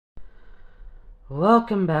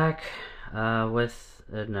Welcome back with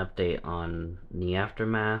an update on the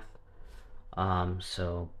aftermath.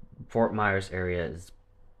 So Fort Myers area is,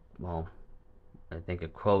 well, I think a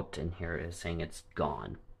quote in here is saying it's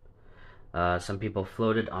gone. Some people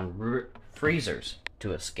floated on freezers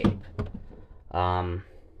to escape, um,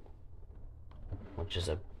 which is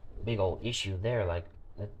a big old issue there.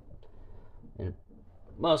 And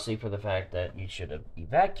mostly for the fact that you should have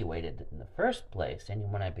evacuated in the first place, and you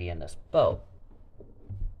wouldn't be in this boat.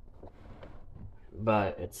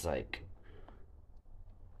 But it's like,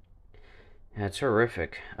 yeah, it's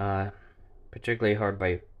horrific. Particularly hard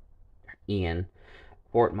by Ian.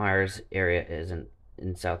 Fort Myers area is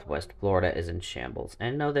in southwest Florida is in shambles.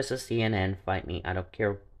 And no, this is CNN. Fight me. I don't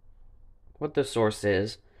care what the source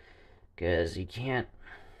is, because you can't,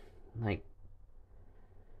 like,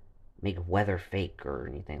 make weather fake or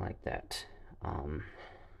anything like that.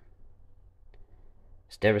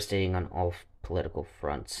 It's devastating on all political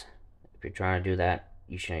fronts. If you're trying to do that,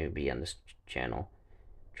 you shouldn't even be on this channel.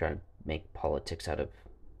 Trying to make politics out of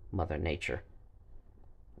Mother Nature.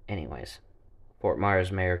 Anyways, Fort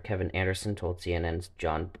Myers Mayor Kevin Anderson told CNN's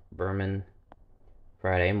John Berman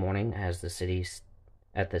Friday morning at the city's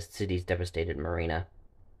devastated marina.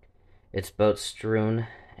 Its boats strewn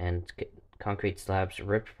and concrete slabs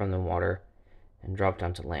ripped from the water and dropped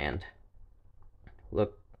onto land.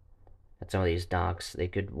 Look at some of these docks. They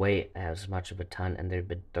could weigh as much of a ton, and they've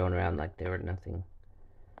been thrown around like they were nothing.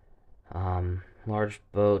 Large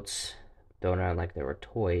boats thrown around like they were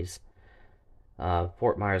toys.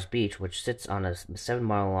 Fort Myers Beach, which sits on a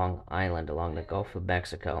 7-mile-long island along the Gulf of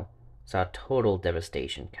Mexico, saw total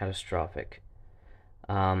devastation, catastrophic.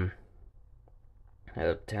 Town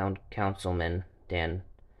councilman Dan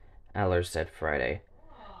Allers said Friday.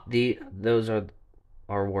 Those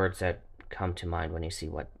are words that come to mind when you see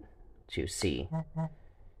what you see.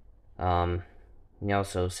 He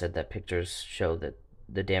also said that pictures show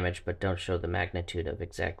the damage, but don't show the magnitude of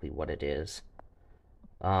exactly what it is.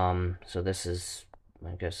 So this is,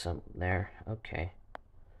 I guess, some there. Okay.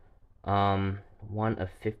 1 of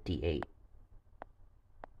 58.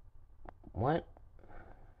 What?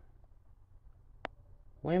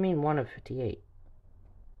 What do you mean 1 of 58?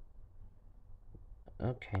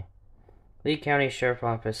 Okay. Lee County Sheriff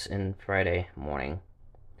Office in Friday morning.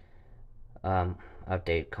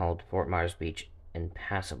 Update called Fort Myers Beach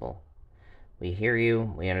impassable. We hear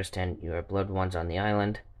you. We understand you have loved ones on the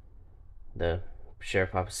island. The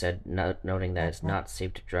Sheriff Office said, noting that it's not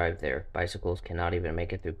safe to drive there. Bicycles cannot even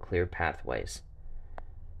make it through clear pathways.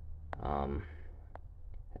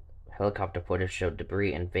 Helicopter footage showed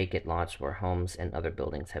debris and vacant lots where homes and other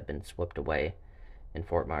buildings have been swept away. In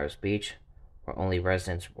Fort Myers Beach, where only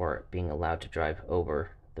residents were being allowed to drive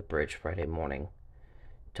over the bridge Friday morning.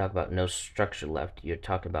 Talk about no structure left. You're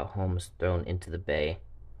talking about homes thrown into the bay.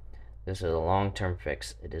 This is a long-term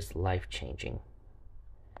fix. It is life-changing.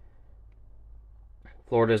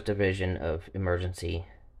 Florida's Division of Emergency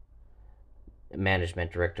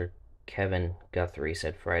Management Director Kevin Guthrie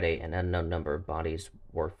said Friday an unknown number of bodies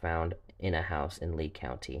were found in a house in Lee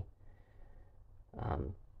County.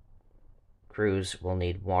 Crews will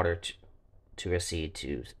need water to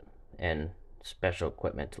recede and special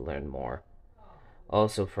equipment to learn more.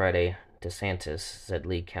 Also Friday, DeSantis said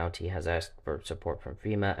Lee County has asked for support from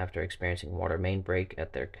FEMA after experiencing water main break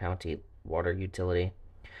at their county water utility,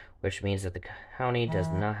 which means that the county does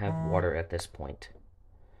not have water at this point.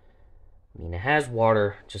 I mean, it has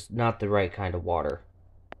water, just not the right kind of water.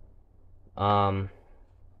 Bobby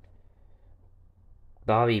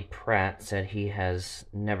Pratt said he has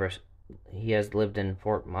lived in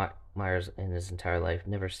Fort Myers in his entire life,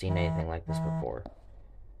 never seen anything like this before.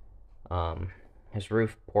 His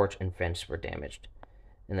roof, porch, and fence were damaged.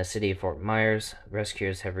 In the city of Fort Myers,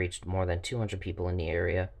 rescuers have reached more than 200 people in the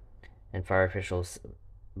area, and fire officials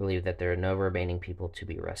believe that there are no remaining people to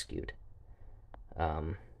be rescued.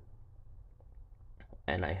 And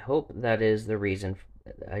I hope that is the reason.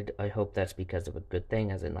 I hope that's because of a good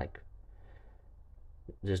thing, as in, like,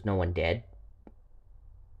 there's no one dead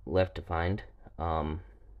left to find.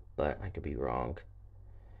 But I could be wrong.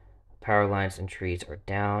 Power lines and trees are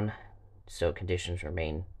down, so conditions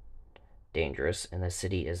remain dangerous, and the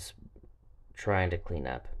city is trying to clean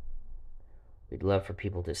up. We'd love for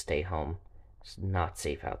people to stay home. It's not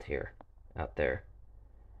safe out there.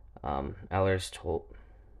 Allers told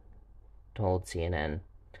CNN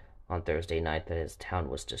on Thursday night that his town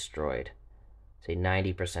was destroyed. Say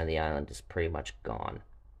 90% of the island is pretty much gone.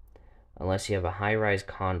 Unless you have a high-rise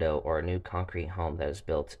condo or a new concrete home that is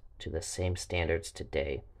built to the same standards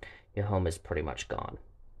today, your home is pretty much gone.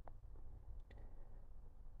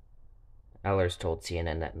 Allers told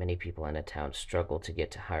CNN that many people in the town struggled to get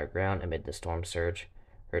to higher ground amid the storm surge,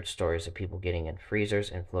 heard stories of people getting in freezers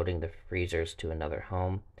and floating the freezers to another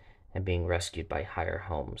home, and being rescued by higher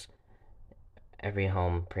homes. Every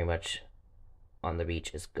home pretty much on the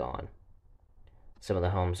beach is gone. Some of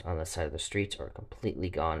the homes on the side of the streets are completely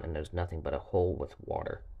gone, and there's nothing but a hole with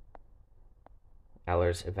water.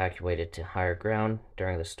 Allers evacuated to higher ground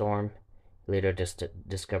during the storm. He later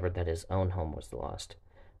discovered that his own home was lost.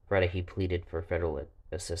 Friday, he pleaded for federal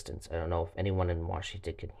assistance. I don't know if anyone in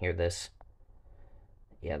Washington can hear this.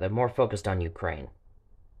 Yeah, they're more focused on Ukraine.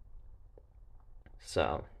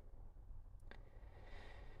 So,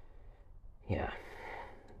 yeah.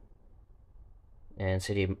 And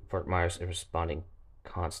City of Fort Myers is responding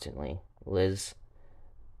constantly. Liz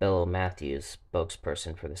Bello Matthews,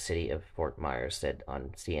 spokesperson for the city of Fort Myers, said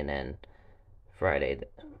on CNN Friday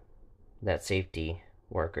that safety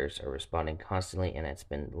workers are responding constantly, and it's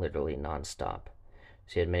been literally nonstop.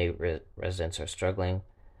 She said many residents are struggling,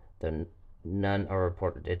 though none are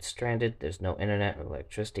reported stranded. There's no internet or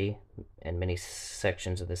electricity, and many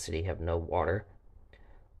sections of the city have no water.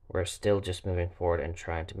 We're still just moving forward and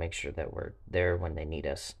trying to make sure that we're there when they need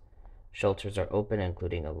us. Shelters are open,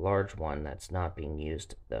 including a large one that's not being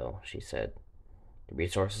used, though, she said. The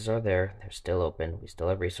resources are there. They're still open. We still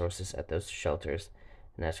have resources at those shelters,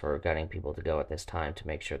 and that's where we're guiding people to go at this time to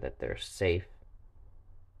make sure that they're safe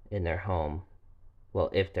in their home. Well,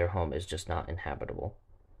 if their home is just not inhabitable.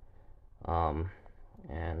 And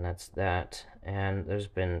that's that. And there's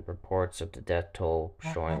been reports of the death toll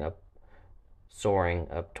soaring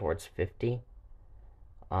up towards 50.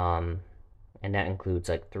 And that includes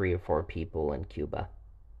like 3 or 4 people in Cuba.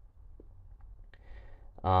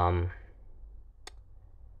 And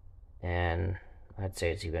I'd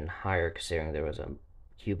say it's even higher considering there was a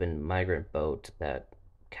Cuban migrant boat that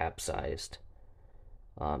capsized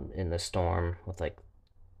in the storm with like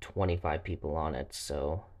 25 people on it.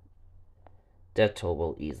 So death toll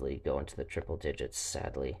will easily go into the triple digits,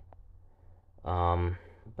 sadly.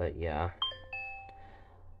 But yeah.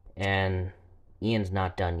 And Ian's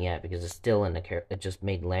not done yet because it's still in it just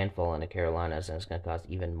made landfall in the Carolinas, and it's going to cause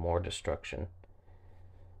even more destruction.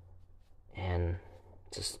 And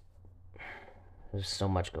just there's so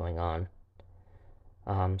much going on.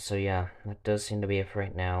 So yeah, that does seem to be it for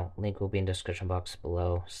right now. Link will be in the description box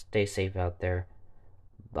below. Stay safe out there.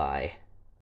 Bye.